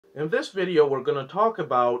In this video, we're going to talk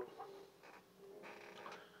about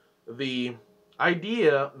the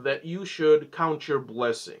idea that you should count your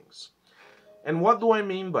blessings. And what do I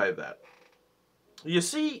mean by that? You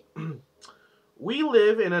see, we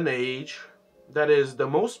live in an age that is the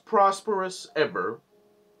most prosperous ever,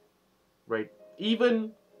 right?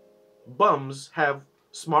 Even bums have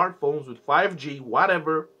smartphones with 5G,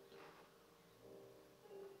 whatever.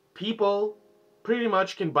 People pretty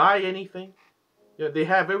much can buy anything. Yeah, they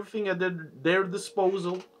have everything at their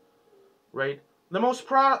disposal, right? The most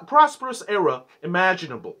prosperous era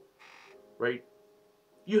imaginable, right?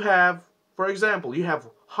 You have, for example, you have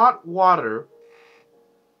hot water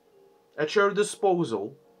at your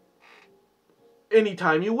disposal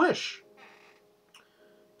anytime you wish.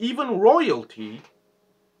 Even royalty,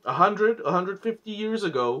 100, 150 years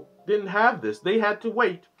ago, didn't have this. They had to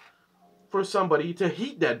wait for somebody to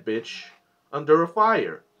heat that bitch under a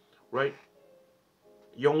fire, right?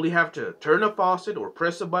 You only have to turn a faucet or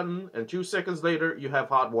press a button, and 2 seconds later, you have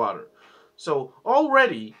hot water. So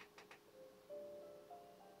already,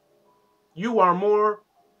 you are more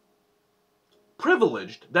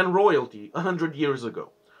privileged than royalty 100 years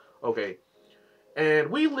ago. Okay? And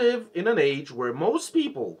we live in an age where most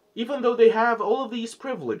people, even though they have all of these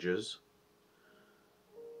privileges,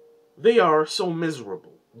 they are so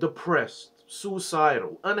miserable, depressed,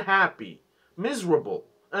 suicidal, unhappy, miserable,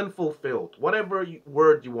 unfulfilled, whatever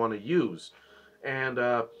word you want to use. And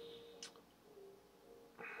I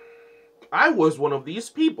was one of these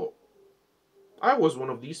people. I was one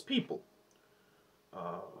of these people.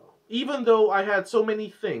 Uh, Even though I had so many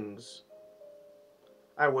things,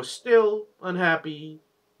 I was still unhappy,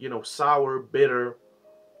 sour, bitter.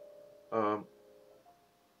 Um,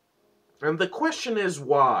 and the question is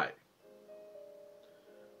why,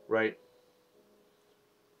 right?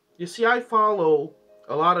 You see, I follow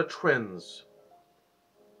a lot of trends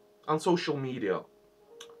on social media,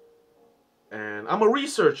 and I'm a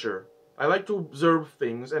researcher. I like to observe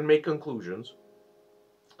things and make conclusions.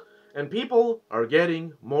 And people are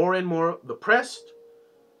getting more and more depressed.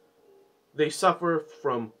 They suffer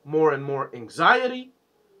from more and more anxiety,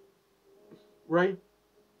 right?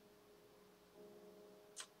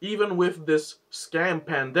 Even with this scam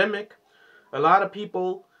pandemic, a lot of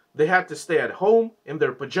people, they had to stay at home in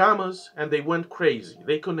their pajamas and they went crazy.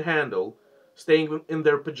 They couldn't handle staying in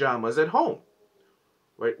their pajamas at home,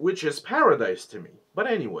 right? Which is paradise to me. But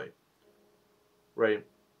anyway, right?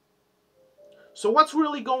 So what's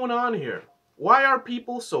really going on here? Why are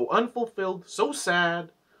people so unfulfilled, so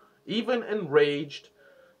sad, even enraged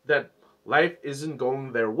that life isn't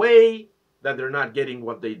going their way, that they're not getting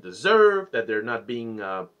what they deserve, that they're not being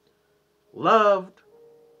loved,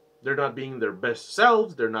 they're not being their best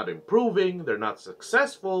selves, they're not improving, they're not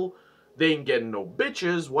successful, they ain't getting no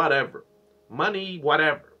bitches, whatever, money,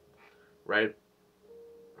 whatever, right?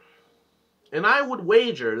 And I would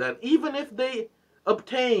wager that even if they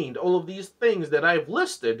obtained all of these things that I've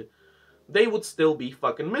listed, they would still be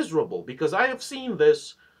fucking miserable. Because I have seen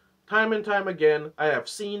this time and time again. I have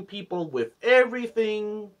seen people with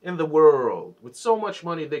everything in the world, with so much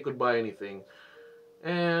money they could buy anything,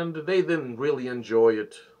 and they didn't really enjoy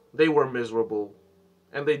it. They were miserable,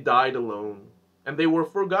 and they died alone, and they were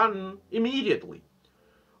forgotten immediately.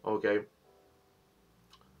 Okay?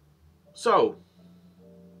 So,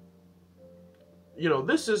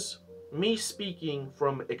 this is me speaking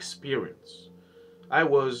from experience. I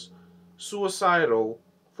was suicidal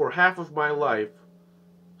for half of my life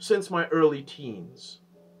since my early teens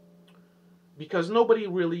because nobody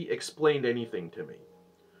really explained anything to me,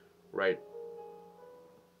 right?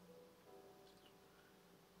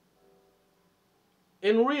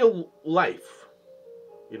 In real life,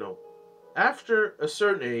 you know, after a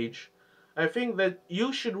certain age, I think that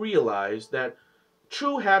you should realize that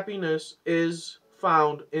true happiness is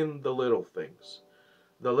found in the little things.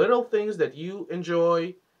 The little things that you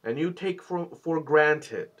enjoy and you take for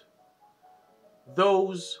granted,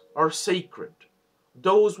 those are sacred.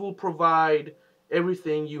 Those will provide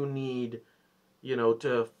everything you need,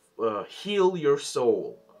 to heal your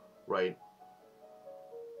soul, right?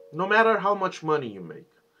 No matter how much money you make,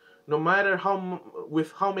 no matter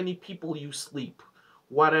with how many people you sleep,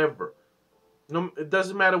 whatever. No, it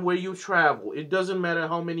doesn't matter where you travel. It doesn't matter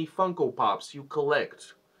how many Funko Pops you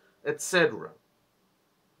collect, etc.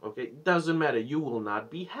 Okay, it doesn't matter. You will not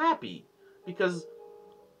be happy because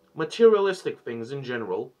materialistic things in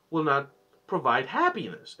general will not provide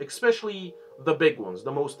happiness, especially the big ones,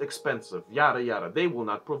 the most expensive, yada yada. They will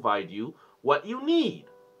not provide you what you need.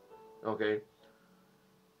 Okay?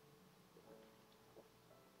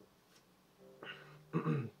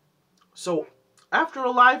 So after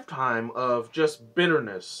a lifetime of just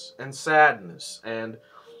bitterness and sadness and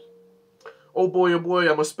oh boy,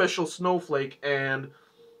 I'm a special snowflake and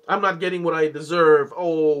I'm not getting what I deserve.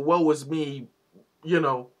 Oh, woe is me.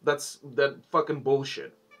 That fucking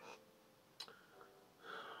bullshit.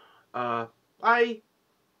 I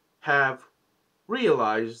have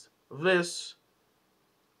realized this,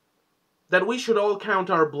 that we should all count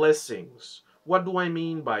our blessings. What do I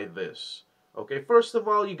mean by this? Okay, first of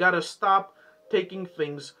all, you gotta stop taking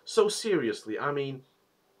things so seriously. I mean,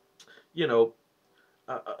 you know,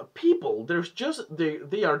 people,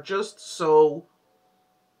 they are just so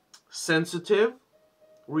sensitive,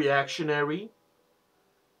 reactionary,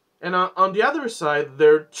 and on the other side,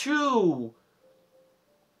 they're too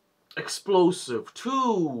explosive,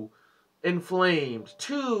 too inflamed,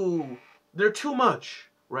 they're too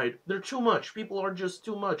much, right? They're too much. People are just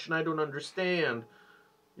too much, and I don't understand.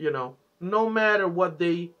 No matter what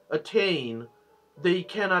they attain, they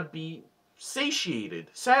cannot be satiated,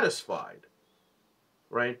 satisfied,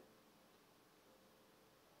 right?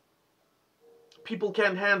 People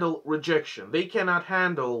can't handle rejection. They cannot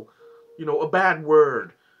handle, a bad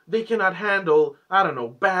word. They cannot handle, I don't know,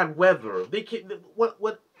 bad weather. They can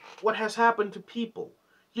what has happened to people?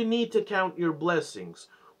 You need to count your blessings.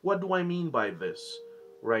 What do I mean by this?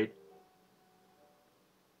 Right?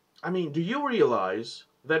 I mean, do you realize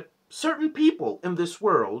that certain people in this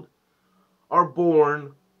world are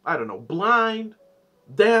born, I don't know, blind,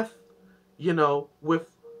 deaf,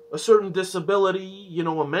 with a certain disability,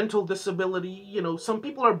 a mental disability. Some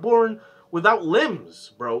people are born without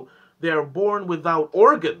limbs, bro. They are born without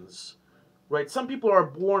organs, right? Some people are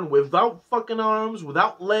born without fucking arms,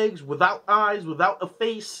 without legs, without eyes, without a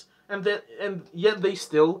face, and yet they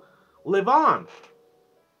still live on,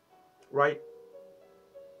 right?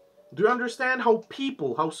 Do you understand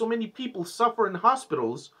how so many people suffer in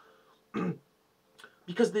hospitals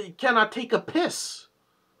because they cannot take a piss,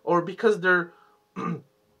 or because their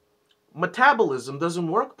metabolism doesn't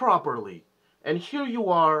work properly? And here you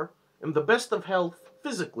are in the best of health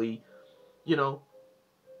physically,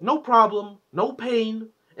 no problem, no pain,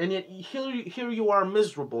 and yet here you are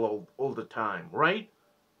miserable all the time, right?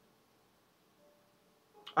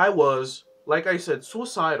 I was, like I said,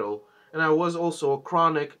 suicidal, and I was also a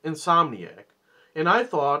chronic insomniac. And I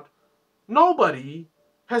thought, nobody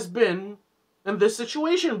has been in this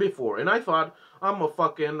situation before. And I thought, I'm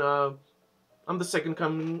I'm the second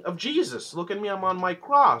coming of Jesus. Look at me, I'm on my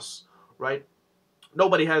cross, right?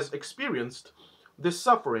 Nobody has experienced this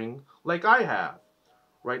suffering like I have,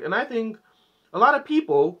 right? And I think a lot of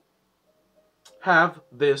people have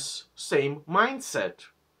this same mindset.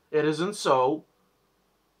 It isn't so.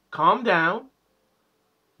 Calm down.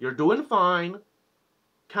 You're doing fine.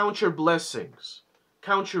 Count your blessings.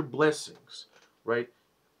 Count your blessings, right?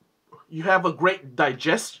 You have a great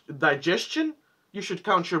digestion. You should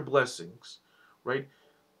count your blessings, right?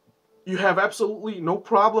 You have absolutely no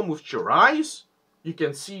problem with your eyes. You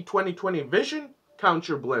can see 20/20 vision. Count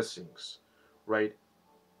your blessings, right?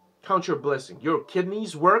 Count your blessing. Your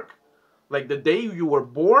kidneys work like the day you were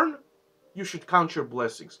born. You should count your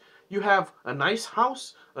blessings. You have a nice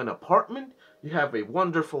house, an apartment. You have a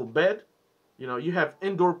wonderful bed. You have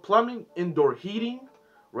indoor plumbing, indoor heating,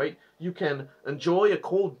 right? You can enjoy a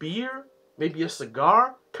cold beer, maybe a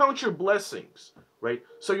cigar. Count your blessings, right?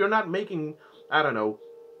 So you're not making, I don't know,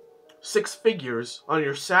 6 figures on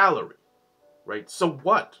your salary, right? So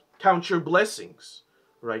what? Count your blessings,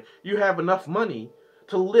 right? You have enough money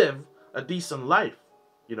to live a decent life,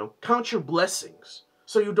 count your blessings.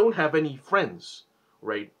 So you don't have any friends,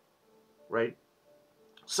 right? Right?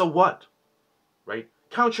 So what? Right?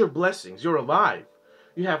 Count your blessings. You're alive.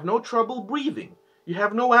 You have no trouble breathing. You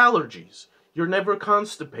have no allergies. You're never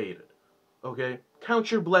constipated. Okay?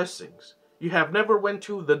 Count your blessings. You have never went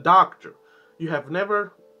to the doctor. You have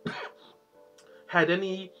never had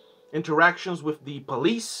any interactions with the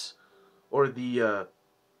police or the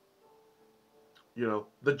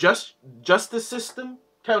justice system.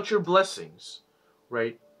 Count your blessings,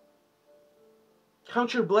 right?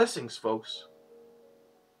 Count your blessings, folks.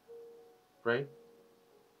 Right?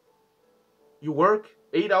 You work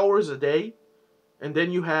 8 hours a day, and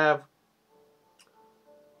then you have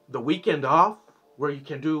the weekend off where you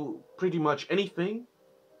can do pretty much anything.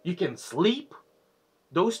 You can sleep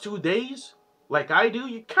those 2 days like I do.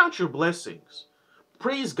 You count your blessings.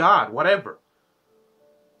 Praise God, whatever.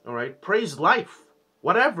 All right? Praise life,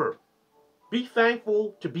 whatever. Be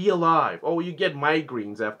thankful to be alive. Oh, you get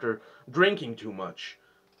migraines after drinking too much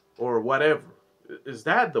or whatever. Is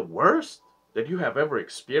that the worst that you have ever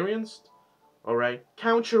experienced? All right?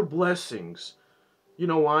 Count your blessings. You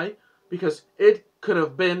know why? Because it could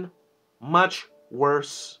have been much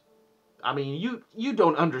worse. I mean, you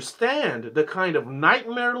don't understand the kind of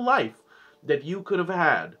nightmare life that you could have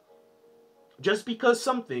had just because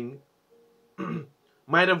something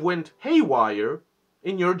might have went haywire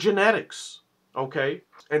in your genetics. Okay?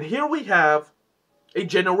 And here we have a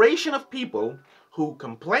generation of people who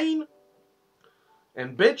complain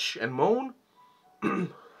and bitch and moan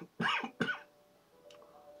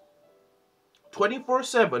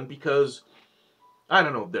 24/7 because, I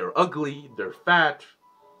don't know, they're ugly, they're fat,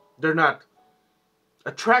 they're not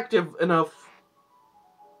attractive enough,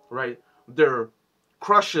 right? Their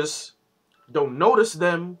crushes don't notice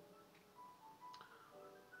them,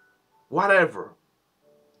 whatever.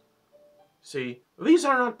 See, these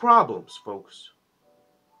are not problems, folks.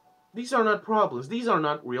 These are not problems. These are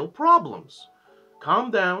not real problems.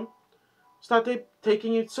 Calm down. Stop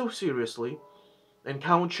taking it so seriously and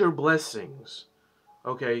count your blessings.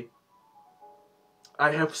 Okay?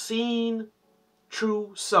 I have seen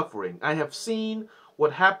true suffering. I have seen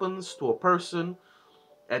what happens to a person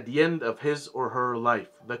at the end of his or her life.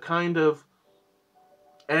 The kind of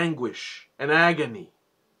anguish and agony.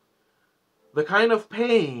 The kind of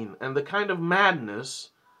pain and the kind of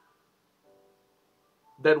madness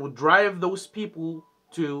that would drive those people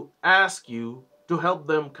to ask you to help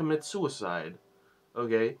them commit suicide.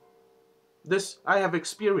 Okay? I have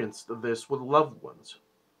experienced this with loved ones.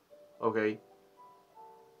 Okay?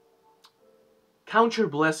 Count your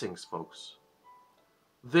blessings, folks.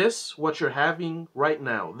 What you're having right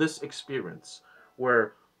now, this experience,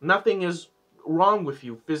 where nothing is wrong with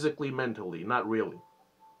you physically, mentally, not really.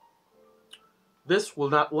 This will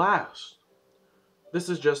not last. This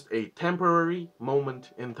is just a temporary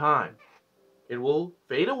moment in time. It will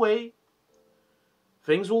fade away.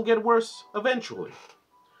 Things will get worse eventually.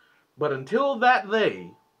 But until that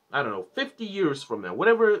day, I don't know, 50 years from now,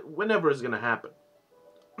 whenever is going to happen,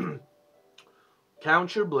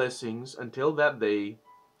 count your blessings until that day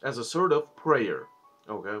as a sort of prayer.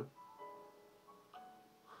 Okay?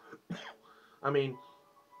 I mean,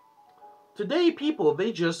 today people,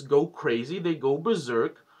 they just go crazy, they go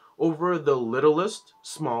berserk over the littlest,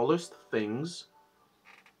 smallest things.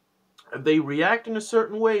 They react in a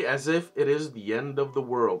certain way as if it is the end of the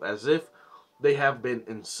world, as if they have been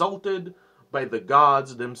insulted by the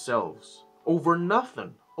gods themselves. Over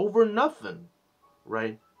nothing,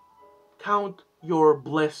 right? Count your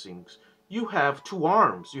blessings. You have 2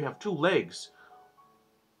 arms, you have 2 legs.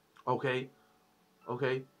 Okay?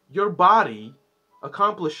 Okay? Your body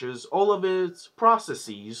accomplishes all of its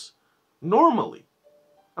processes normally.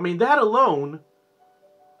 I mean, that alone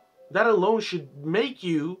should make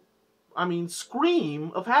you,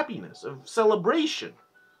 scream of happiness, of celebration.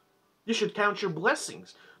 You should count your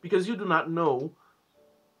blessings because you do not know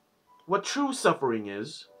what true suffering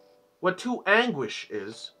is, what true anguish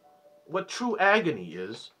is, what true agony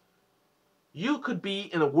is. You could be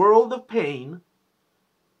in a world of pain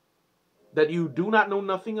that you do not know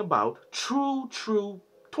nothing about, true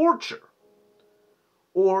torture.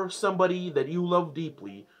 Or somebody that you love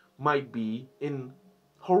deeply might be in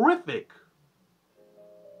horrific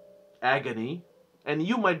agony, and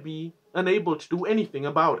you might be unable to do anything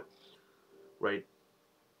about it, right?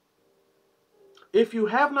 If you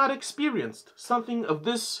have not experienced something of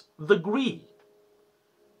this degree,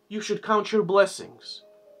 you should count your blessings.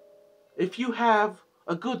 If you have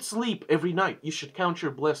a good sleep every night, you should count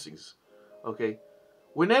your blessings, okay?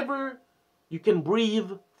 Whenever you can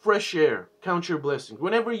breathe fresh air, count your blessings.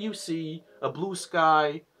 Whenever you see a blue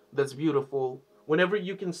sky that's beautiful, whenever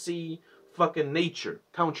you can see fucking nature,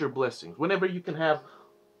 count your blessings. Whenever you can have,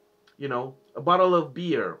 a bottle of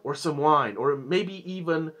beer or some wine, or maybe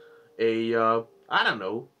even a, I don't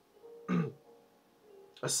know,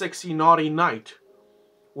 a sexy naughty night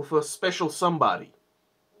with a special somebody.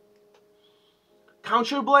 Count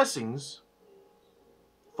your blessings,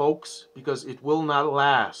 folks, because it will not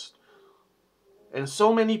last. And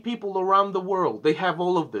so many people around the world, they have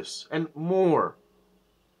all of this and more.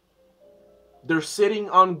 They're sitting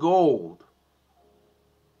on gold.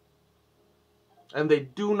 And they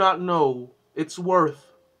do not know its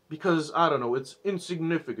worth because, I don't know, it's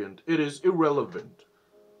insignificant. It is irrelevant.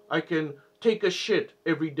 I can take a shit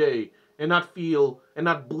every day and not feel and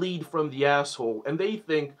not bleed from the asshole. And they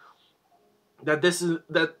think that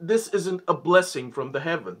this isn't a blessing from the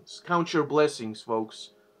heavens. Count your blessings, folks.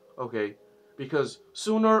 Okay? Because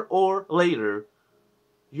sooner or later,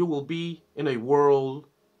 you will be in a world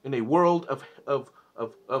of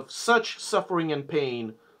such suffering and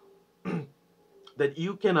pain that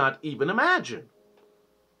you cannot even imagine.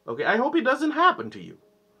 Okay, I hope it doesn't happen to you.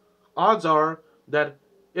 Odds are that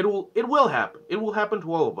it will happen. It will happen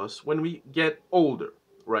to all of us when we get older,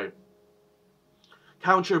 right?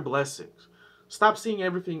 Count your blessings. Stop seeing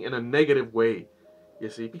everything in a negative way, you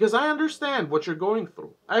see, because I understand what you're going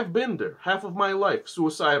through. I've been there half of my life,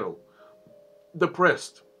 suicidal,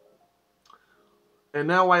 depressed, and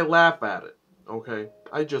now I laugh at it, okay?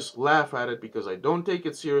 I just laugh at it because I don't take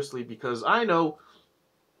it seriously, because I know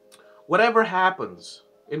whatever happens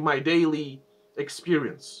in my daily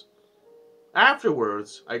experience,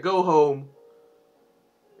 afterwards, I go home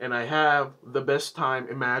and I have the best time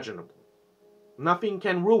imaginable. Nothing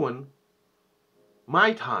can ruin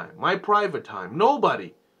my time, my private time.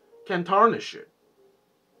 Nobody can tarnish it.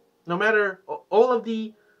 No matter all of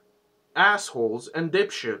the assholes and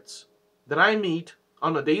dipshits that I meet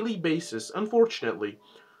on a daily basis, unfortunately,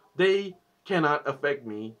 they cannot affect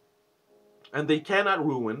me and they cannot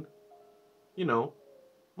ruin, you know,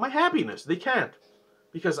 my happiness. They can't.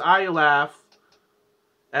 Because I laugh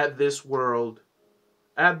at this world,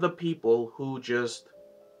 at the people who just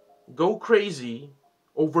go crazy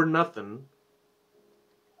over nothing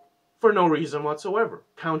for no reason whatsoever.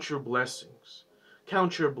 Count your blessings.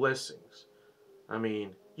 Count your blessings. I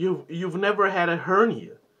mean, you've never had a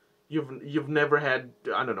hernia. You've never had,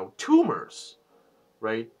 I don't know, tumors,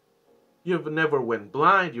 right? You've never went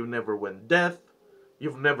blind. You've never went deaf.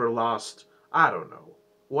 You've never lost, I don't know,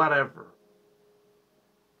 whatever.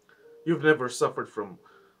 You've never suffered from,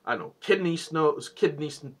 I don't know, kidney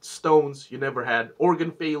stones. You never had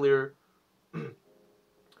organ failure.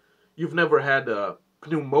 You've never had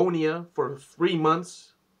pneumonia for 3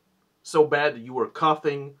 months, so bad that you were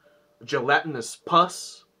coughing gelatinous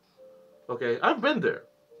pus. Okay, I've been there,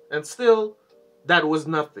 and still, that was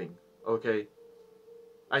nothing. Okay,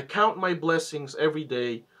 I count my blessings every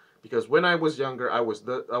day because when I was younger, I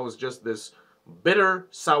was just this bitter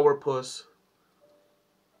sourpuss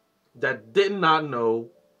that did not know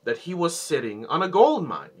that he was sitting on a gold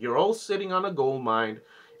mine. You're all sitting on a gold mine,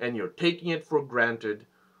 and you're taking it for granted,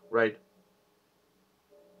 right?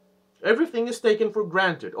 Everything is taken for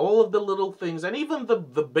granted. All of the little things, and even the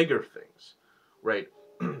bigger things, right?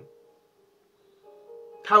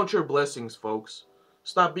 Count your blessings, folks.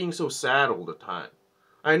 Stop being so sad all the time.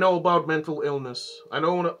 I know about mental illness. I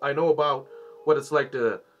know about what it's like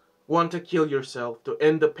to want to kill yourself, to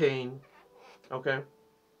end the pain. Okay?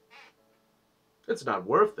 It's not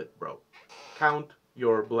worth it, bro. Count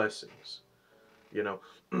your blessings. You know?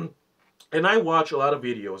 And I watch a lot of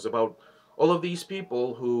videos about all of these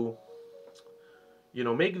people who, you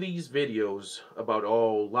know, make these videos about,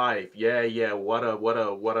 oh, life. Yeah, what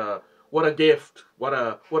a gift. What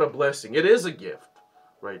a blessing. It is a gift,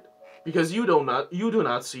 right? Because you do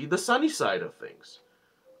not see the sunny side of things,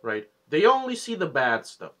 right? They only see the bad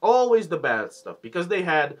stuff. Always the bad stuff, because they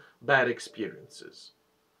had bad experiences.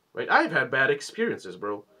 Right? I've had bad experiences,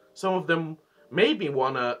 bro. Some of them made me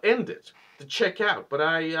want to end it, to check out. But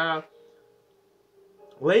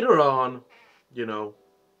later on, you know,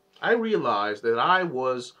 I realized that I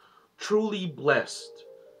was truly blessed.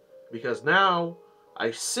 Because now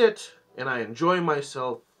I sit and I enjoy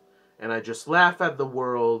myself and I just laugh at the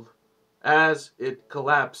world as it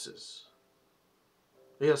collapses.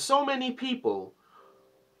 Because so many people,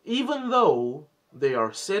 even though they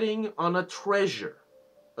are sitting on a treasure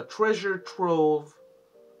trove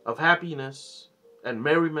of happiness and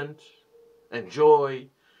merriment and joy,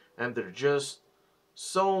 and they're just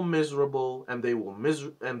so miserable, and they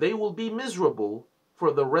will be miserable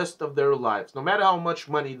for the rest of their lives. No matter how much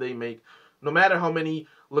money they make, no matter how many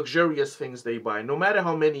luxurious things they buy, no matter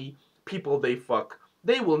how many people they fuck,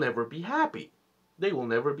 they will never be happy. They will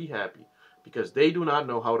never be happy because they do not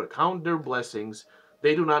know how to count their blessings.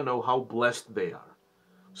 They do not know how blessed they are.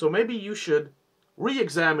 So maybe you should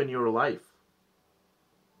re-examine your life,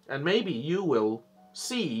 and maybe you will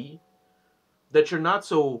see that you're not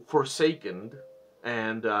so forsaken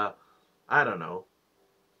and I don't know,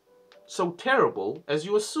 so terrible as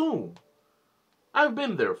you assume. I've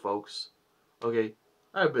been there, folks. Okay,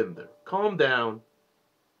 I've been there. Calm down.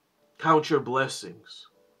 Count your blessings.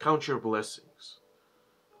 Count your blessings.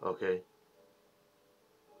 Okay.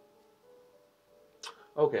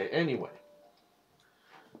 Okay, anyway.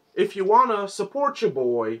 If you want to support your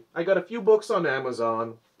boy, I got a few books on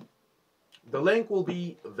Amazon. The link will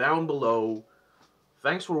be down below.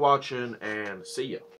 Thanks for watching, and see ya.